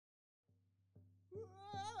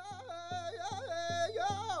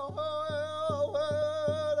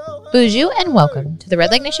Bonjour and welcome to the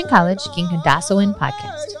Red Lake Nation College Gikendaasowin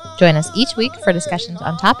Podcast. Join us each week for discussions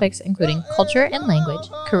on topics including culture and language,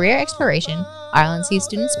 career exploration, RLNC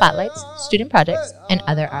student spotlights, student projects, and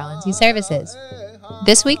other RLNC services.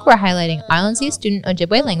 This week we're highlighting RLNC student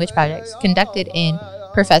Ojibwe language projects conducted in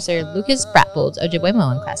Professor Lucas Bratbold's Ojibwe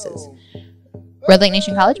Moan classes. Red Lake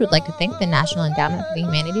Nation College would like to thank the National Endowment for the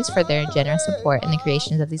Humanities for their generous support in the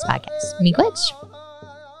creations of these podcasts. Miigwech!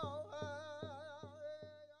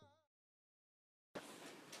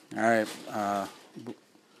 All right.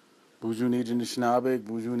 Buju ni Anishinaabe,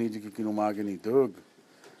 Buju ni Gikendaasowin Dug.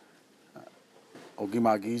 Ogi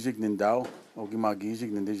magijig nindao, Ogi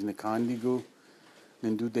magijig nindijne kandigu,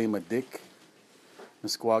 nindu de madik.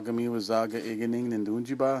 Nisquagami wazaga igening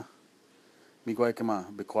nindunjiba. Miguaikama,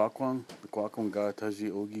 Bequaquang ga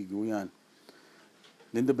taji Ogi Guyan.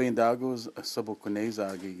 Ninda Bendagos,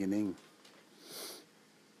 Sabokuneza Gigening.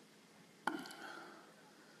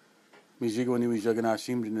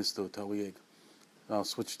 I'll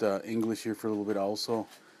switch to English here for a little bit also.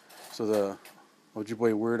 So the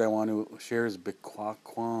Ojibwe word I want to share is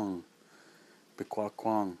Bequaquang.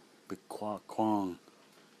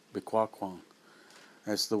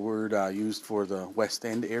 That's the word used for the West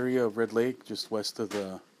End area of Red Lake, just west of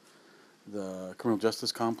the criminal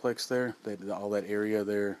justice complex there. All that area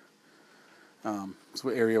there. It's the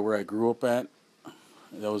area where I grew up at.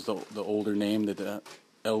 That was the older name that the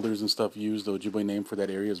elders and stuff used. The Ojibwe name for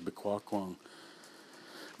that area is Bequaquang.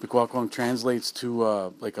 Bequaquang translates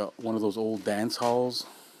to one of those old dance halls,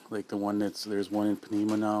 like the one there's one in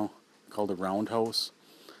Panema now called a roundhouse.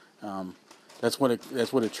 That's what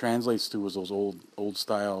it translates to, is those old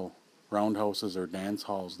style roundhouses or dance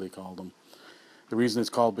halls, they call them. The reason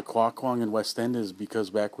it's called Bequaquang in West End is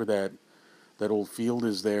because back where that old field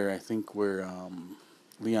is there, I think where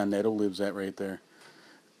Leon Netto lives at right there.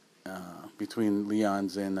 Between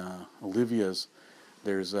Leon's and Olivia's,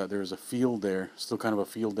 there's a field there, still kind of a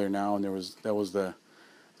field there now, and that was the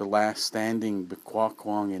last standing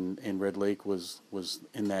Bequaquang in Red Lake was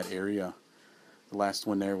in that area. The last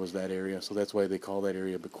one there was that area, so that's why they call that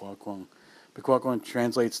area Bequaquang. Bequaquang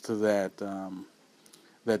translates to that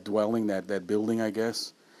dwelling, that building, I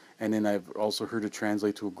guess, and then I've also heard it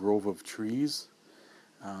translate to a grove of trees.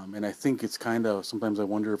 And I think it's kind of, sometimes I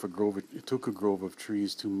wonder if it took a grove of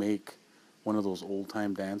trees to make one of those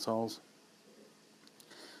old-time dance halls.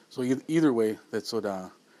 So either way, that's what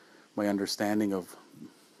my understanding of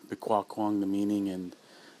Bequaquang, the meaning, and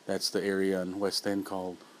that's the area in West End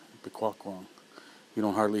called Bequaquang. You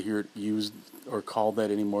don't hardly hear it used or called that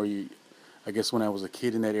anymore. I guess when I was a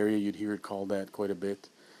kid in that area, you'd hear it called that quite a bit.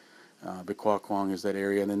 Bequaquang is that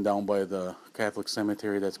area, and then down by the Catholic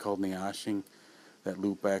cemetery, that's called Neashing. That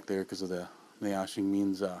loop back there, because of the Neashing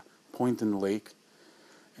means point in the lake,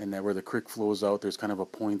 and that where the creek flows out, there's kind of a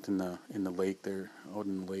point in the lake there, out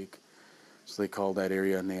in the lake, so they call that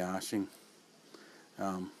area Neashing.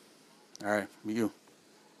 All right, you.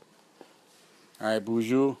 All right,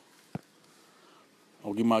 Bonjour.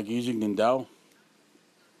 Ogi magijig nindao.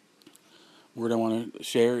 Word I want to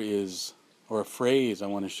share is, or a phrase I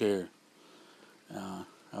want to share. I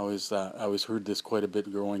always heard this quite a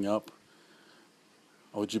bit growing up.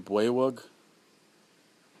 Ojibwewug.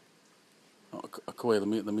 Okay,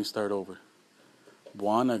 let me start over.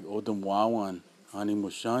 Buanag odumwawan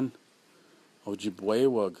animushan.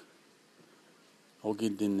 Ojibwewug.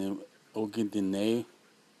 Ogidine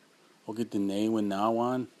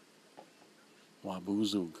winawan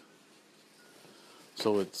wabuzug.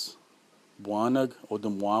 So it's Buanag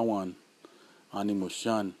odumwawan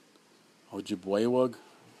animushan. Ojibwewug.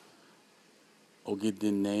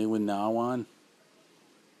 Ogidine winawan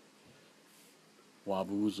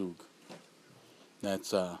Wabuzug.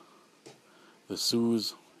 That's the Sioux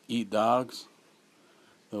eat dogs,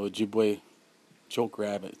 the Ojibwe choke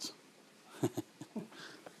rabbits.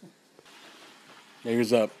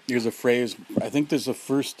 Here's a phrase. I think this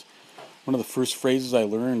is one of the first phrases I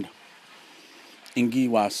learned. Ingi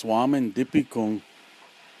waswamen dipikung,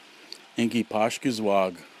 Ingi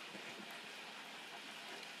pashkizwag,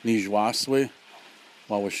 Nijwaswe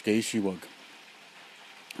wawashkeshiwag.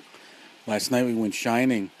 Last night we went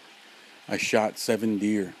shining. I shot 7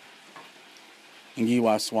 deer. Ingi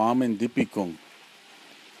waswamen dipikung.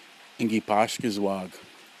 Ingi pashkizwag.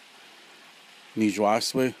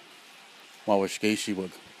 Nijwaswe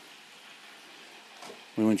wawashkeshiwag.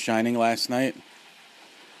 We went shining last night,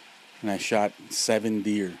 and I shot 7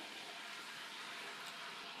 deer.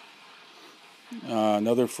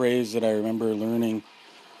 Another phrase that I remember learning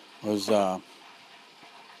was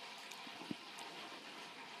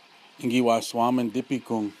Ingi waswamen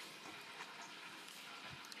dipikung.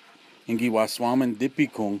 Ingi waswamen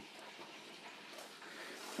dipikung.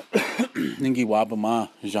 Ningi Wabama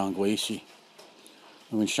Zhangguishi.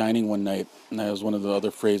 We went shining one night, and that was one of the other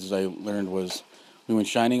phrases I learned was, we went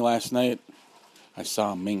shining last night, I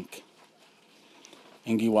saw a mink.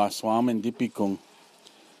 Ingi Waswaman Dipikung,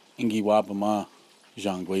 Ingi Wabama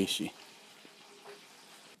Zhangguishi.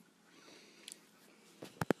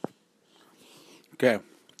 Okay,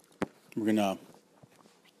 we're gonna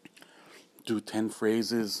do 10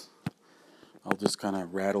 phrases. I'll just kind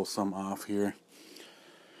of rattle some off here.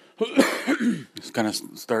 Just kind of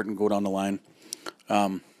start and go down the line.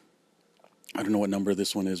 I don't know what number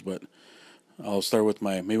this one is, but I'll start with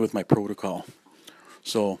my protocol.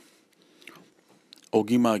 So,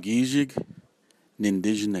 Ogimagijig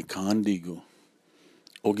Nindijna Kandigu.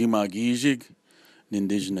 Ogimagijig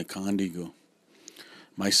Nindijna Kandigu.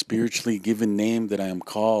 My spiritually given name that I am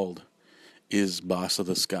called is Boss of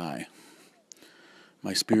the Sky.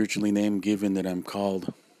 My spiritually name given that I'm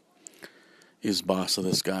called is Boss of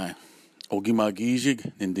the Sky.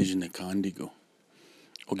 Ogimagijig Nindijna Kandigu.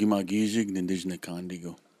 Ogimagijig Nindijna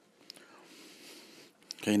Kandigu.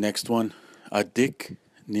 Okay, next one. Adik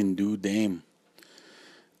Nindu Dame.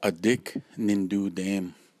 Adik Nindu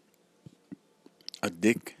Dame.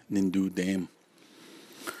 Adik Nindu Dame.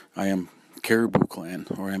 I am Caribou clan,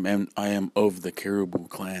 or I am of the Caribou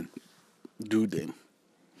clan. Dudame.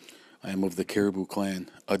 I am of the Caribou clan.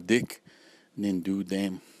 Adik Nindu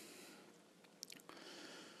Dame.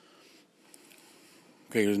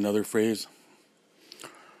 Okay, here's another phrase.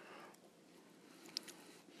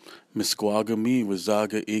 Misquagami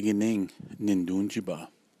wazaga iganing nindunjiba.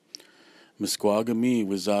 Misquagami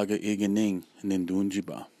wazaga iganing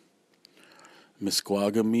nindunjiba.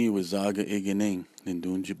 Misquagami wazaga iganing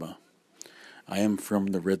nindunjiba. I am from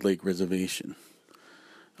the Red Lake Reservation.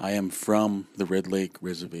 I am from the Red Lake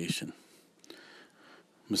Reservation.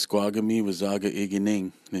 Misquagami wazaga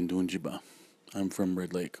iganing nindunjiba. I'm from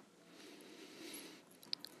Red Lake.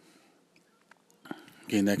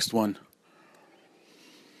 Okay, next one.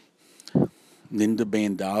 Ninda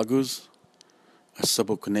Bandagus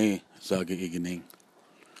Asabokune Zaga Iganing.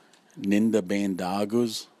 Ninda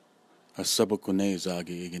Bandagus Asabokune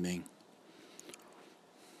Zaga Iganing.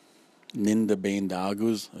 Ninda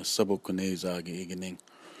Bandagus Asabokune Zaga Iganing.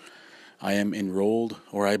 I am enrolled,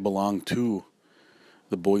 or I belong to,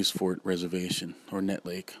 the Boys Fort Reservation, or Net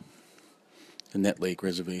Lake. The Net Lake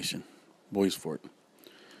Reservation, Boys Fort.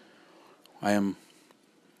 I am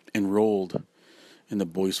enrolled in the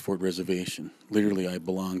Boys Fort Reservation. Literally, I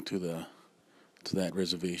belong to that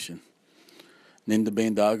reservation. Ninda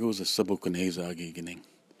Bandagos a Sabokaneza Gigening.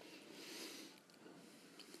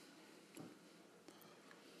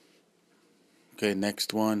 Okay,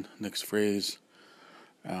 next phrase.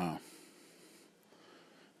 Nimin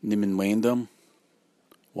Wandam,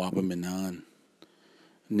 Waba Minan.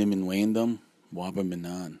 Nimin Wandam, Waba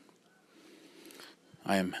Minan.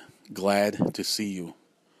 I am glad to see you.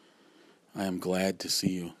 I am glad to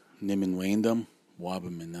see you. Nimin Wandam, Waba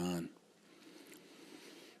Minan.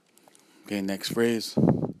 Okay, next phrase.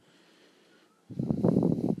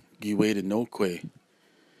 Giweda Nokwe,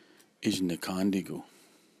 Ijnakandigo.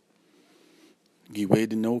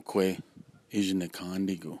 Giweda Nokwe,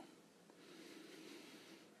 Ijnakandigo.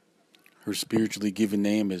 Her spiritually given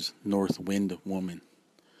name is North Wind Woman.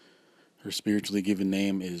 Her spiritually given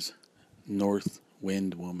name is North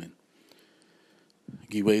Wind Woman.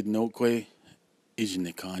 Giwed Nokwe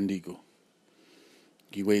Ijnakandigo.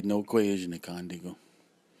 Giwed Nokwe Ijnakandigo.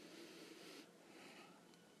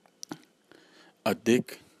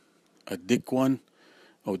 Adikwan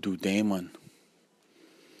Odu Damon.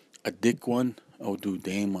 Adikwan Odu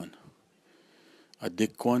Damon.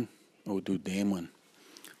 Adikwan Odu Damon.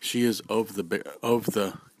 She is of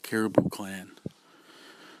the Caribou clan.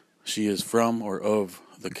 She is from or of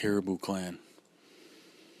the Caribou clan.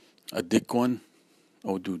 Adikwan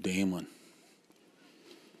Odu Damon.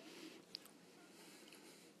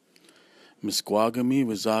 Misquagami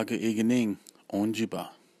Wazaga Iganing Onjiba.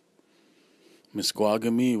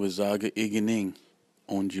 Misquagami Wazaga Iganing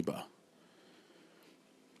Onjiba.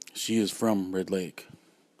 She is from Red Lake.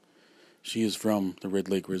 She is from the Red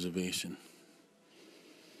Lake Reservation.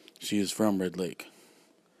 She is from Red Lake.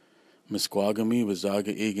 Misquagami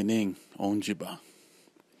Wazaga Iganing Onjiba.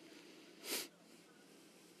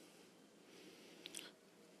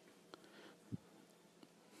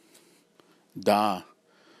 Da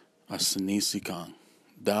Asanisikang.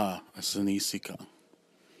 Da Asanisikang.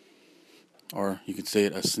 Or you could say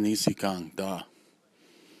it Asanisikang Da.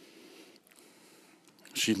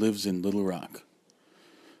 She lives in Little Rock.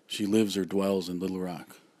 She lives or dwells in Little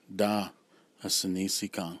Rock. Da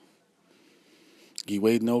Asanisikang.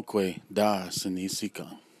 Giwade Nokwe Da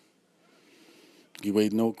Asanisikang.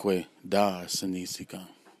 Giwednokwe da Sinisika.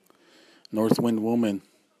 North Wind Woman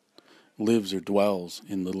lives or dwells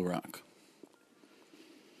in Little Rock.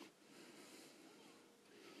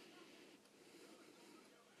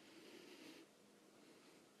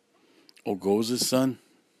 Ogoza's son.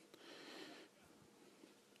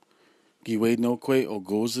 Giwednokwe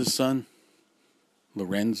Ogoza's son,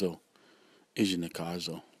 Lorenzo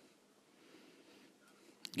Ijinakazo.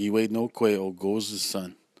 Giwednokwe Ogoza's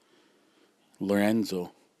son,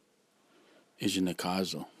 Lorenzo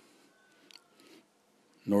Ijinakazo.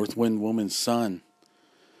 North Wind Woman's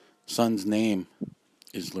son's name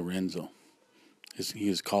is Lorenzo. He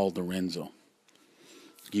is called Lorenzo.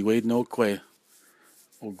 Giwednokwe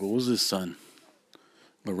Ogoza's son,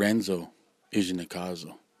 Lorenzo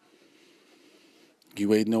Ijinakazo.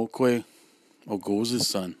 Giwednokwe Ogoza's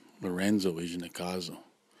son, Lorenzo Ijinakazo.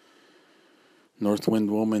 North Wind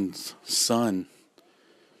Woman's son,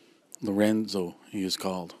 Lorenzo, is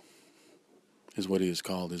what he is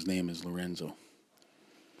called. His name is Lorenzo.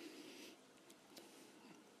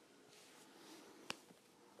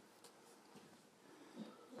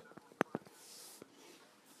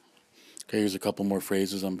 Okay, here's a couple more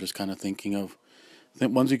phrases I'm just kind of thinking of. I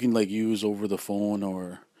think ones you can use over the phone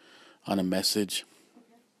or on a message.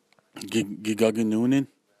 Gigaganunin,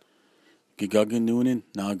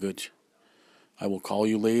 Naguj. I will call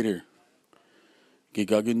you later.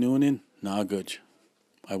 Gigaganunin, Naguj.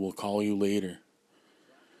 I will call you later.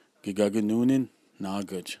 Gigaganunin,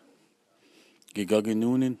 Naguj.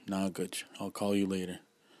 Gigaganunin, Naguj. I'll call you later.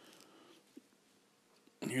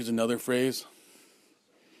 Here's another phrase.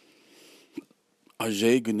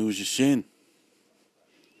 Ajay Ganujashin.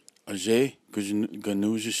 Ajay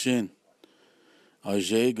Ganujashin.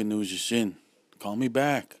 Ajay Ganujashin. Call me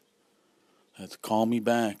back. That's call me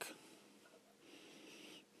back.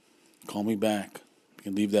 Call me back. You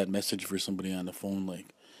can leave that message for somebody on the phone,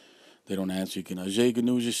 they don't answer. You can Ajay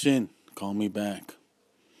Ganujashin. Call me back.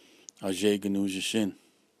 Ajay Ganujashin.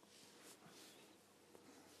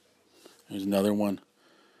 There's another one.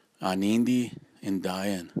 Anindi and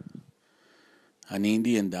Dayan.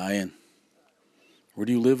 Anindi and Dayan. Where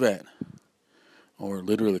do you live at? Or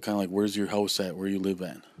literally, kind of where's your house at? Where you live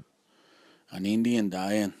at? Anindi and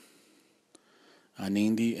Dayan.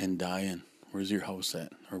 Anindi and Dayan. Where's your house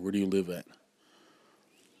at? Or where do you live at?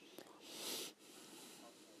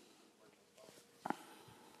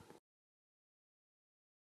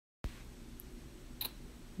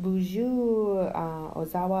 Buju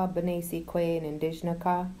Ozawa Benesi Kwe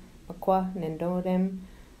Nindijnaka Aqua Nindodem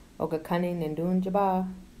Ogakane Nindunjaba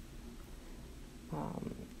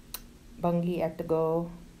Bungi Ectago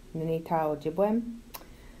Ninita Ojibwem.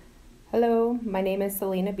 Hello, my name is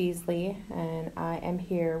Selena Beasley and I am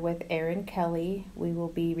here with Erin Kelly. We will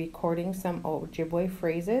be recording some Ojibwe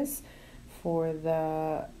phrases for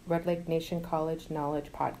the Red Lake Nation College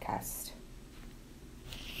Knowledge Podcast.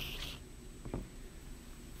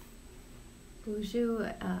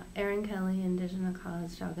 Buju Erin Kelly, Indigenous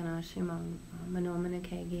College, Jaganashimong,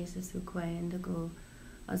 Manomanake, Sasukwe, Indigo,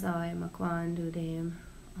 Azai, Makwan, Dudam,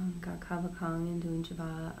 Gakavakang, and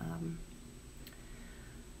Dunjaba,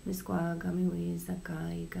 Miskwa, Gamiwi,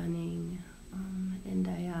 Zakai, Gunning,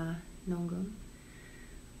 Indaya, Nongum.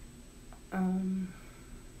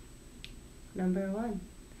 Number 1,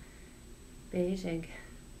 Beijing,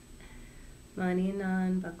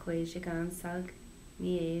 Maninan, Bakwe, Shigan, Sag.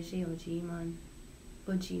 Ojimian.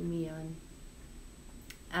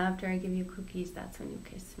 After I give you cookies, that's when you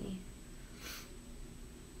kiss me.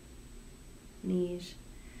 Nish.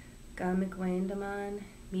 Gamikwendaman,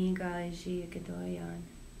 mi gaiji gadoyan.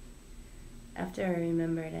 After I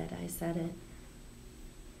remembered it, I said it.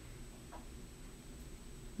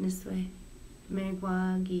 Niswe.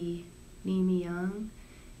 Megwa gi nimiyang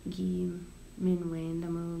gi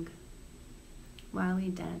minwendamug. While we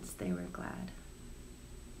danced, they were glad.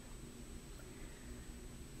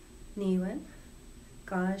 Niwan,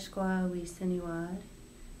 Gosh Gwa Wisaniwad,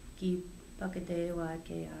 Gi Bakade Wad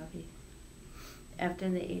Gayavi. After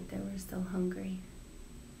they ate, they were still hungry.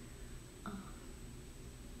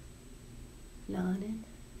 Lanin,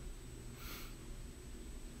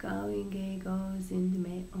 Gawinge goes into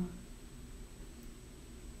me.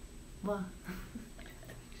 What?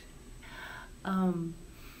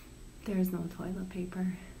 There's no toilet paper.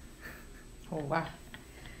 Oh, wow.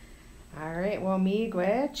 All right, well,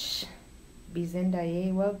 miigwech,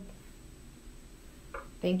 bizendaye wug.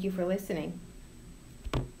 Thank you for listening.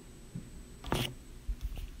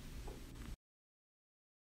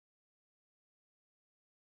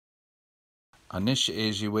 Anish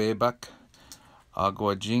Ejiwebak,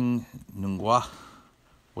 Aguajing Nungwa.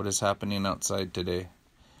 What is happening outside today?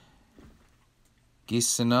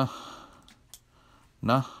 Gisina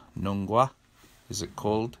na nungwa. Is it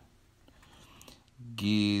cold?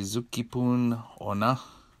 Gizukipun ona.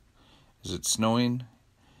 Is it snowing?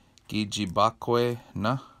 Gijibakwe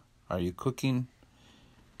na. Are you cooking?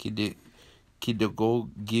 Kidogo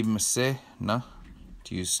gimse na.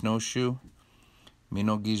 Do you snowshoe?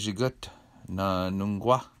 Minogijigut na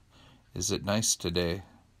nungwa. Is it nice today?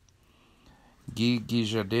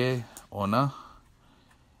 Gijade ona.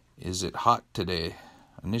 Is it hot today?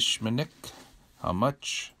 Anishmanik. How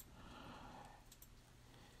much?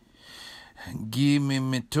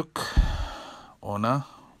 Gimimituk ona.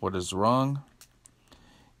 What is wrong?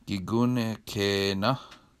 Gigune ke na.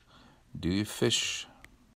 Do you fish?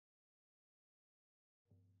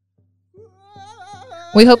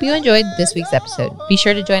 We hope you enjoyed this week's episode. Be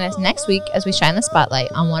sure to join us next week as we shine the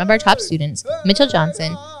spotlight on one of our top students, Mitchell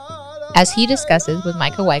Johnson, as he discusses with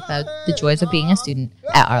Micah Whitecloud the joys of being a student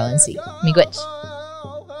at RLNC. Miigwech.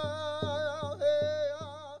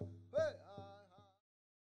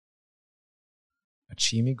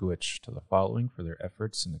 Miigwech to the following for their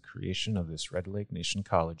efforts in the creation of this Red Lake Nation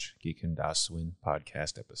College Gikendaasowin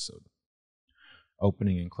Podcast episode.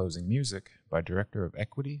 Opening and closing music by Director of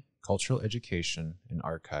Equity, Cultural Education, and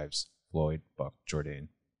Archives, Floyd Buck Jourdain.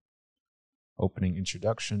 Opening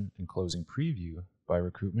introduction and closing preview by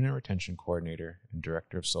Recruitment and Retention Coordinator and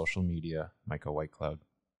Director of Social Media, Micah Whitecloud.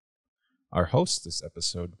 Our hosts this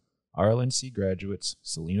episode, RLNC graduates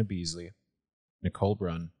Selena Beasley, Nicole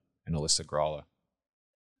Brunn, and Alyssa Grolla.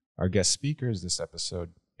 Our guest speakers this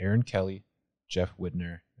episode, Erin Kelly, Jeff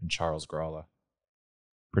Widner, and Charles Grolla.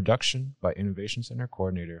 Production by Innovation Center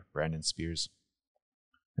Coordinator Brandon Spears.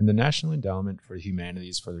 And the National Endowment for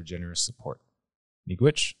Humanities for their generous support.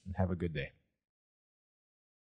 Miigwech, and have a good day.